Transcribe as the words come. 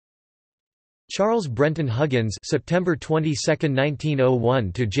Charles Brenton Huggins (September 22,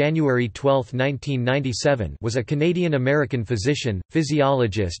 1901 to January 12, 1997) was a Canadian-American physician,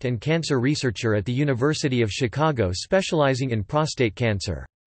 physiologist and cancer researcher at the University of Chicago specializing in prostate cancer.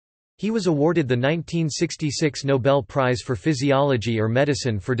 He was awarded the 1966 Nobel Prize for Physiology or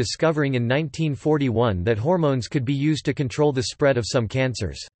Medicine for discovering in 1941 that hormones could be used to control the spread of some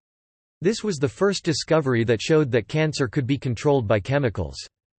cancers. This was the first discovery that showed that cancer could be controlled by chemicals.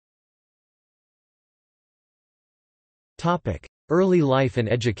 Early life and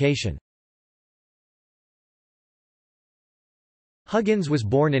education. Huggins was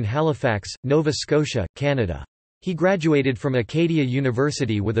born in Halifax, Nova Scotia, Canada. He graduated from Acadia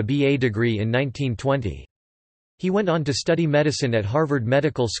University with a BA degree in 1920. He went on to study medicine at Harvard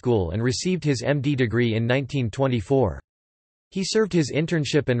Medical School and received his MD degree in 1924. He served his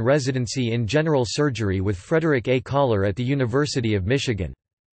internship and residency in general surgery with Frederick A. Collar at the University of Michigan.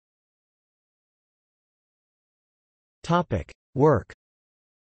 Work.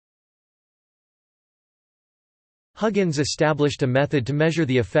 Huggins established a method to measure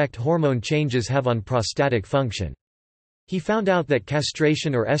the effect hormone changes have on prostatic function. He found out that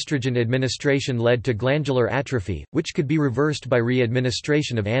castration or estrogen administration led to glandular atrophy, which could be reversed by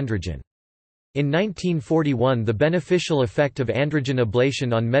re-administration of androgen. In 1941, the beneficial effect of androgen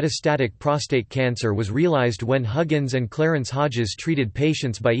ablation on metastatic prostate cancer was realized when Huggins and Clarence Hodges treated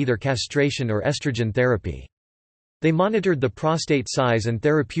patients by either castration or estrogen therapy. They monitored the prostate size and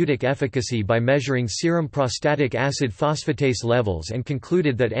therapeutic efficacy by measuring serum prostatic acid phosphatase levels and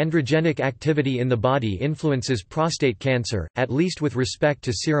concluded that androgenic activity in the body influences prostate cancer, at least with respect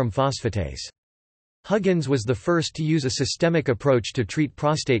to serum phosphatase. Huggins was the first to use a systemic approach to treat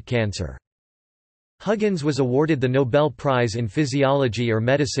prostate cancer. Huggins was awarded the Nobel Prize in Physiology or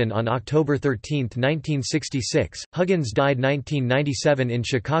Medicine on October 13, 1966. Huggins died 1997 in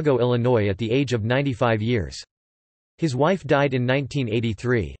Chicago, Illinois at the age of 95 years. His wife died in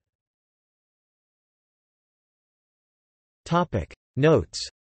 1983. Notes.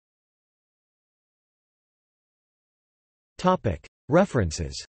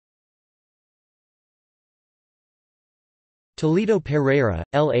 References. Toledo Pereira,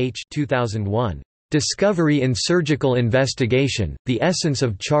 L. H. 2001. Discovery in Surgical Investigation, The Essence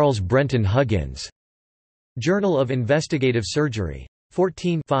of Charles Brenton Huggins. Journal of Investigative Surgery.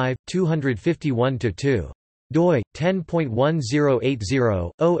 14 251-2. doi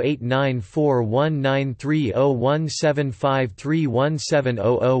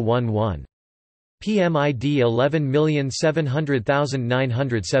 10.1080/089419301753170011. PMID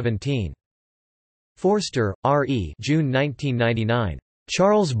 11700917. Forster, R. E. June 1999.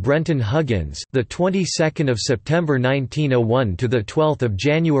 Charles Brenton Huggins, the 22nd of September 1901 to the 12th of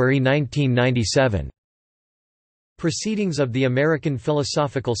January 1997. Proceedings of the American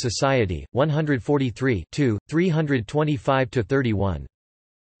Philosophical Society, 143 325-31.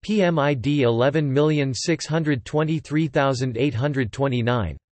 PMID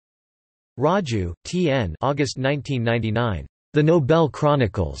 11623829. Raju, T. N. August 1999. The Nobel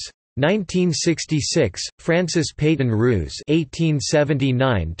Chronicles. 1966, Francis Peyton Rous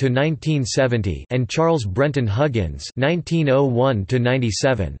 (1879–1970) and Charles Brenton Huggins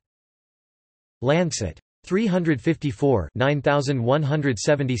 (1901–97). Lancet. 354,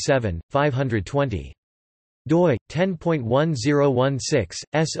 9177, 520. doi 10.1016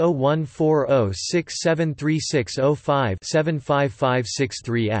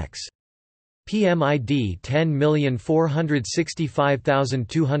 S0140673605-75563X. PMID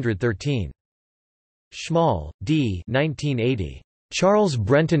 10465213. Schmal, D. 1980. Charles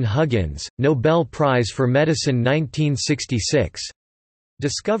Brenton Huggins, Nobel Prize for Medicine 1966.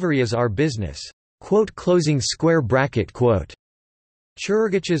 Discovery is Our Business.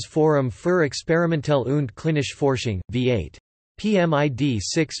 Chirurgisches Forum für Experimentelle und Klinische Forschung, V8. PMID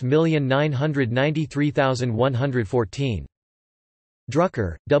 6993114.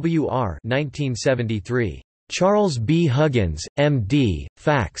 Drucker, W. R. 1973. Charles B. Huggins, M.D.,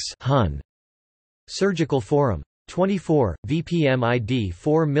 Fax Hun. Surgical Forum. 24, VPMID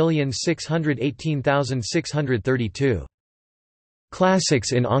 4618632.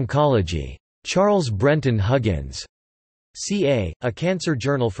 Classics in Oncology. Charles Brenton Huggins. CA, A Cancer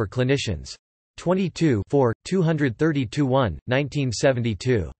Journal for Clinicians. 22 232-1,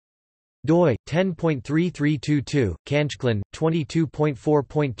 1972. doi 10.3322 Kanchklin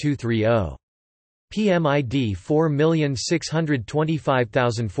 22.4.230. PMID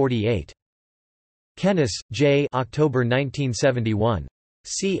 4625048. Kennis, J. October 1971.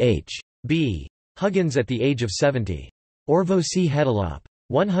 Ch. B. Huggins at the age of 70. Orvo C. Hedelop.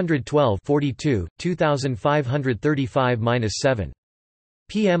 112 42, 2535-7.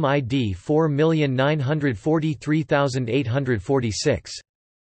 PMID 4943846.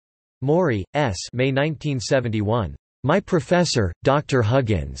 Mori, S. May 1971. My Professor, Dr.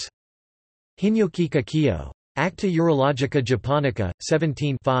 Huggins. Hinyokika Kyo. Acta Urologica Japonica,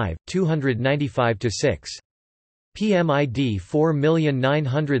 17 295–6. PMID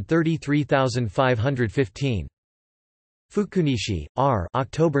 4933515. Fukunishi, R.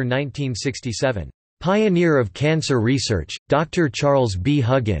 October 1967. Pioneer of Cancer Research, Dr. Charles B.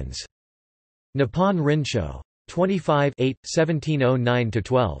 Huggins. Nippon Rinsho. 25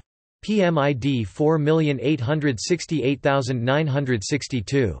 1709–12. PMID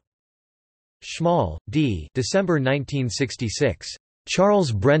 4868962. Schmal, D. December 1966.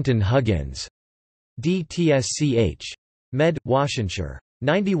 Charles Brenton Huggins. DTSCH. Med. Washington.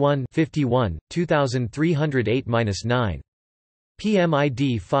 91 51, 2308–9.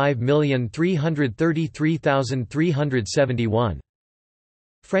 PMID 5333371.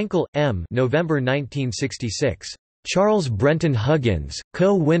 Frankel, M. November 1966. Charles Brenton Huggins,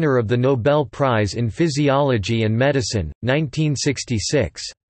 co-winner of the Nobel Prize in Physiology and Medicine, 1966.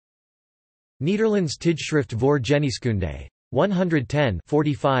 Nederlands Tijdschrift voor Geneeskunde. 110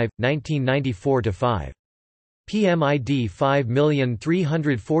 45, 1994–5. PMID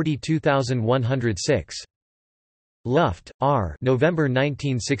 5342106. Luft, R. November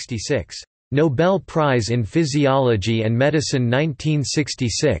 1966. Nobel Prize in Physiology and Medicine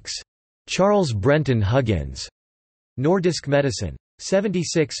 1966. Charles Brenton Huggins. Nordisk Medicine.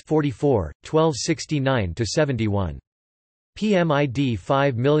 76 44, 1269–71. PMID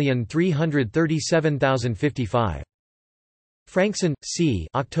 5337055. Frankson, C.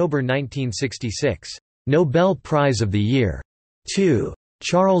 October 1966. Nobel Prize of the Year. 2.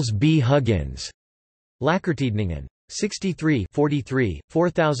 Charles B. Huggins. Lakkertidningen. 63 43,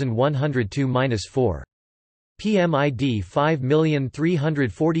 4102–4. PMID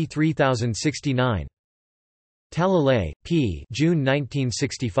 5343069. Talalay, P. June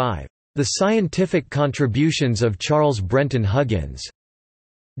 1965. The Scientific Contributions of Charles Brenton Huggins.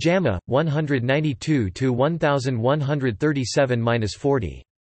 JAMA, 192–1137–40.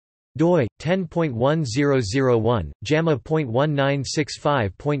 doi 10.1001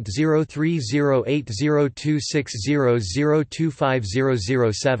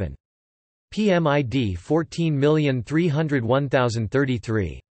 JAMA.1965.030802600250007. PMID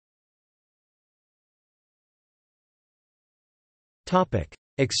 14301033. Topic: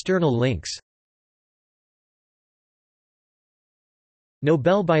 External links.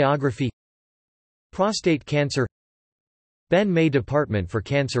 Nobel biography. Prostate cancer. Ben May Department for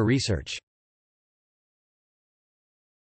Cancer Research